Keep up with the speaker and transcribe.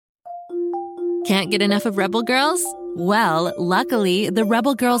Can't get enough of Rebel Girls? Well, luckily, the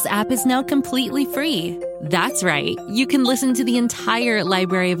Rebel Girls app is now completely free. That's right. You can listen to the entire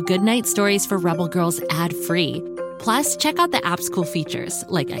library of goodnight stories for Rebel Girls ad-free. Plus, check out the app's cool features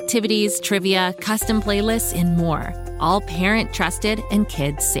like activities, trivia, custom playlists, and more. All parent-trusted and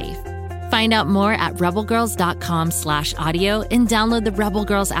kids-safe. Find out more at rebelgirls.com/audio and download the Rebel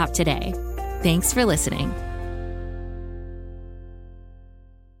Girls app today. Thanks for listening.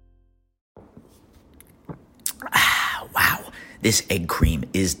 Wow, this egg cream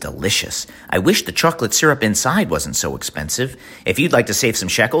is delicious. I wish the chocolate syrup inside wasn't so expensive. If you'd like to save some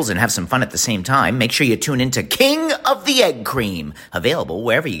shekels and have some fun at the same time, make sure you tune into King of the Egg Cream, available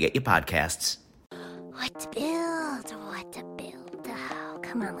wherever you get your podcasts. What to build? What to build? Oh,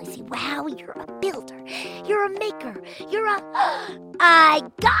 come on, Lucy. Wow, you're a builder. You're a maker. You're a... I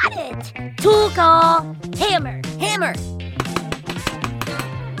got it! Tool call. Hammer. Hammer.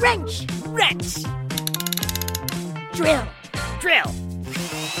 Wrench. Wrench. Drill. Drill.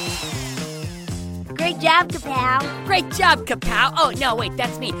 Great job, Kapow. Great job, Kapow. Oh, no, wait,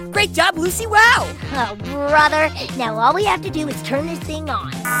 that's me. Great job, Lucy. Wow. Oh, brother. Now all we have to do is turn this thing on.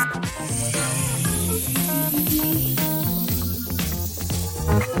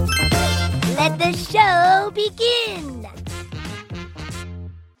 Let the show begin.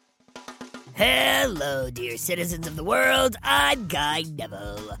 Hello, dear citizens of the world. I'm Guy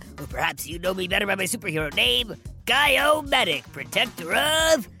Neville. Or perhaps you know me better by my superhero name, Guy-O-Medic, protector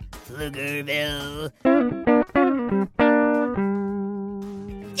of Pflugerville.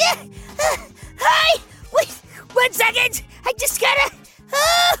 Yeah! Hi! Wait, 1 second! I just gotta...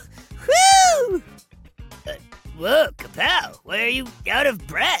 whew! Whoa, Kapow, why are you out of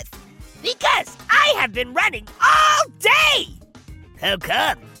breath? Because I have been running all day! How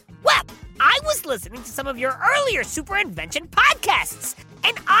come? Well, I was listening to some of your earlier Super Invention podcasts,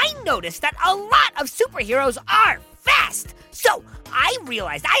 and I noticed that a lot of superheroes are fast. So I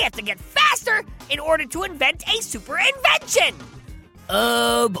realized I have to get faster in order to invent a super invention.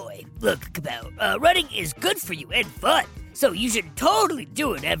 Oh boy, look, Kapow, running is good for you and fun, so you should totally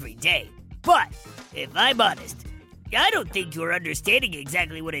do it every day. But if I'm honest, I don't think you're understanding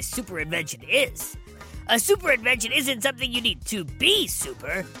exactly what a super invention is. A super invention isn't something you need to be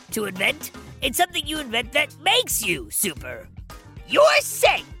super to invent. It's something you invent that makes you super. You're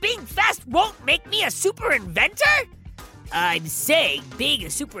saying being fast won't make me a super inventor? I'm saying being a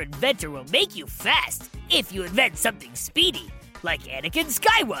super inventor will make you fast if you invent something speedy, like Anakin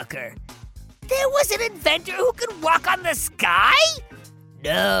Skywalker. There was an inventor who could walk on the sky?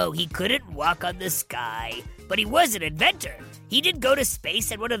 No, he couldn't walk on the sky, but he was an inventor. He did go to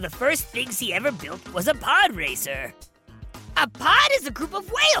space, and one of the first things he ever built was a Podracer. A pod is a group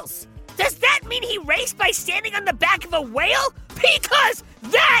of whales. Does that mean he raced by standing on the back of a whale? Because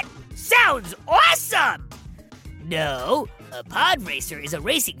that sounds awesome! No, a pod racer is a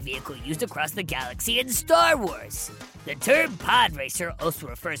racing vehicle used across the galaxy in Star Wars. The term pod racer also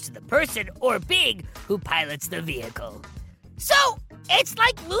refers to the person or being who pilots the vehicle. So, it's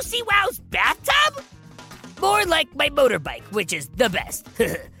like Lucy Wow's bathtub? More like my motorbike, which is the best.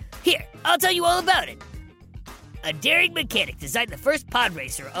 Here, I'll tell you all about it. A daring mechanic designed the first pod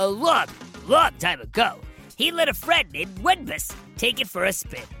racer a long time ago. He let a friend named Wenbus take it for a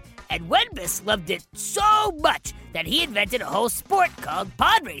spin. And Wenbus loved it so much that he invented a whole sport called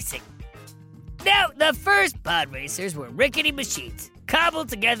podracing. Now, the first pod racers were rickety machines, cobbled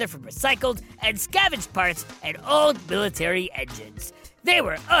together from recycled and scavenged parts and old military engines. They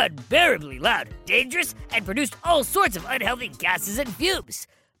were unbearably loud, dangerous, and produced all sorts of unhealthy gases and fumes.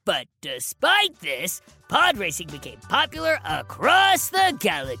 But despite this, pod racing became popular across the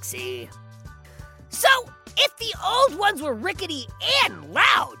galaxy. So, if the old ones were rickety and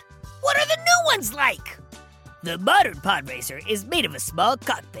loud, what are the new ones like? The modern pod racer is made of a small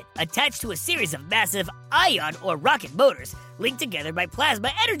cockpit attached to a series of massive ion or rocket motors linked together by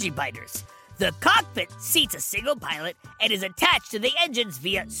plasma energy binders. The cockpit seats a single pilot and is attached to the engines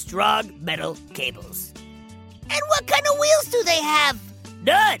via strong metal cables. And what kind of wheels do they have?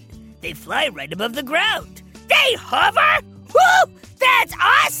 None. They fly right above the ground. They hover? Woo! That's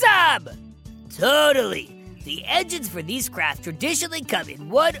awesome! Totally. The engines for these craft traditionally come in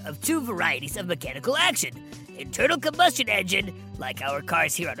one of two varieties of mechanical action. Internal combustion engine, like our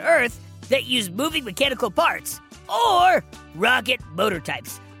cars here on Earth, that use moving mechanical parts, or rocket motor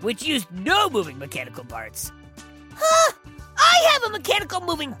types, which use no moving mechanical parts. Huh? I have a mechanical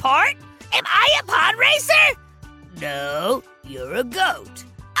moving part? Am I a pod racer? No, you're a goat.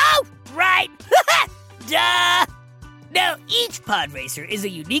 Oh, right. Duh. Now, each pod racer is a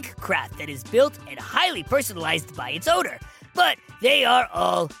unique craft that is built and highly personalized by its owner, but they are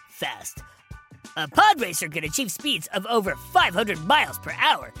all fast. A Podracer can achieve speeds of over 500 miles per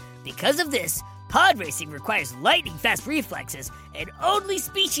hour. Because of this, Podracing requires lightning-fast reflexes, and only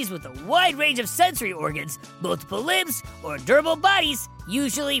species with a wide range of sensory organs, multiple limbs, or durable bodies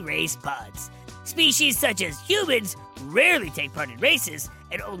usually race pods. Species such as humans rarely take part in races,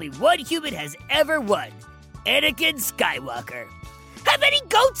 and only one human has ever won, Anakin Skywalker. Have any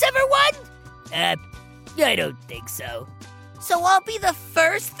goats ever won? I don't think so. So I'll be the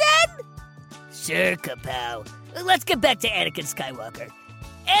first then? Sure, Kapow. Let's get back to Anakin Skywalker.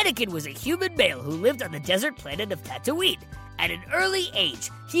 Anakin was a human male who lived on the desert planet of Tatooine. At an early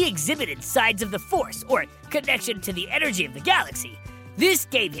age, he exhibited signs of the Force, or connection to the energy of the galaxy. This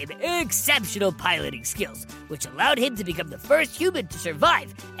gave him exceptional piloting skills, which allowed him to become the first human to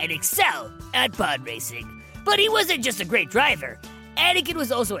survive and excel at pod racing. But he wasn't just a great driver. Anakin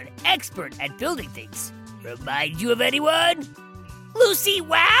was also an expert at building things. Remind you of anyone? Lucy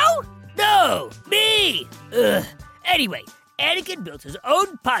Wow? No, me! Anyway, Anakin built his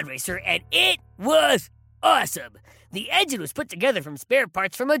own Podracer, and it was awesome. The engine was put together from spare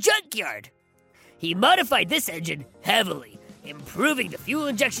parts from a junkyard. He modified this engine heavily, improving the fuel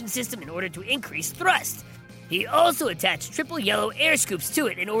injection system in order to increase thrust. He also attached triple yellow air scoops to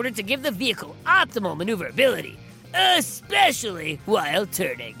it in order to give the vehicle optimal maneuverability, especially while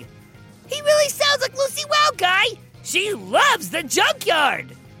turning. He really sounds like Lucy Wow guy. She loves the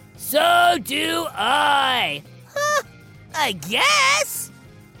junkyard! So do I! Huh, I guess.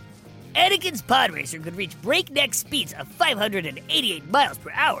 Anakin's Podracer could reach breakneck speeds of 588 miles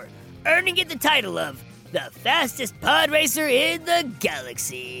per hour, earning it the title of the fastest Podracer in the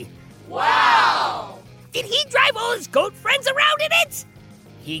galaxy. Wow! Did he drive all his goat friends around in it?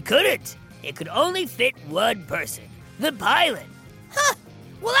 He couldn't. It could only fit one person, the pilot. Huh.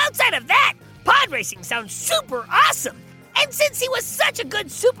 Well, outside of that, pod racing sounds super awesome. And since he was such a good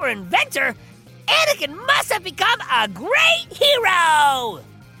super inventor, Anakin must have become a great hero!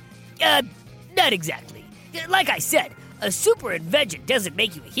 Not exactly. Like I said, a super invention doesn't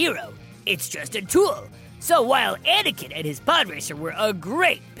make you a hero. It's just a tool. So while Anakin and his Podracer were a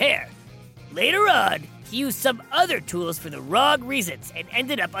great pair, later on, he used some other tools for the wrong reasons and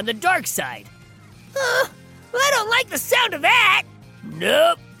ended up on the dark side. Well, I don't like the sound of that.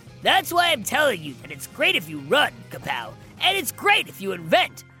 Nope. That's why I'm telling you that it's great if you run, Kapow, and it's great if you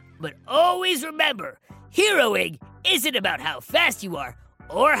invent. But always remember, heroing isn't about how fast you are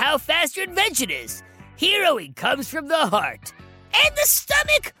or how fast your invention is. Heroing comes from the heart. And the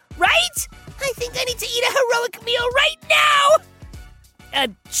stomach, right? I think I need to eat a heroic meal right now!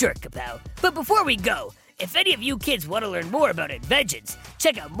 Sure, Kapow. But before we go, if any of you kids want to learn more about inventions,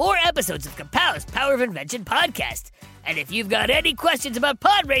 check out more episodes of Kapow's Power of Invention podcast. And if you've got any questions about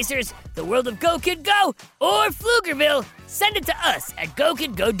pod racers, the world of Go Kid Go, or Pflugerville, send it to us at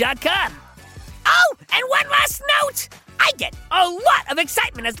gokidgo.com. Oh, and one last note! I get a lot of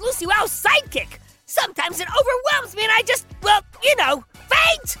excitement as Lucy Wow's sidekick. Sometimes it overwhelms me and I just,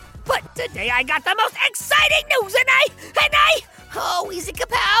 faint! But today I got the most exciting news and oh, easy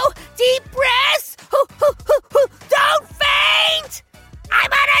Kapow, deep breaths, don't faint!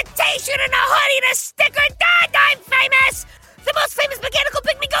 I'm on a t-shirt and a hoodie and a sticker, and I'm famous! The most famous mechanical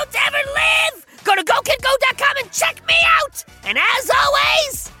pygmy goat to ever live! Go to GoKidGo.com and check me out! And as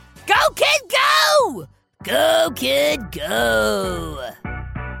always, Go Kid Go! Go Kid Go!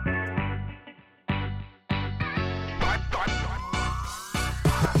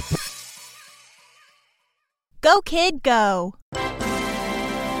 Go Kid Go!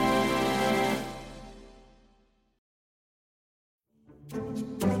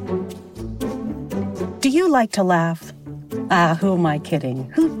 Do you like to laugh? Who am I kidding?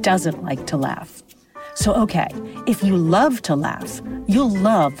 Who doesn't like to laugh? So, okay, if you love to laugh, you'll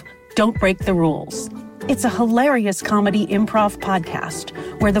love Don't Break the Rules. It's a hilarious comedy improv podcast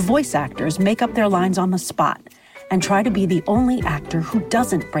where the voice actors make up their lines on the spot and try to be the only actor who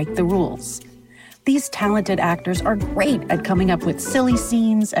doesn't break the rules. These talented actors are great at coming up with silly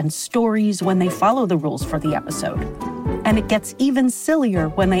scenes and stories when they follow the rules for the episode. And it gets even sillier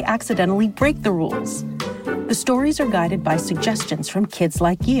when they accidentally break the rules. The stories are guided by suggestions from kids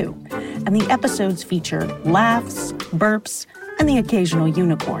like you, and the episodes feature laughs, burps, and the occasional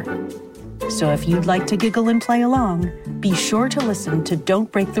unicorn. So if you'd like to giggle and play along, be sure to listen to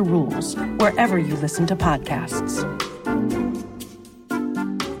Don't Break the Rules wherever you listen to podcasts.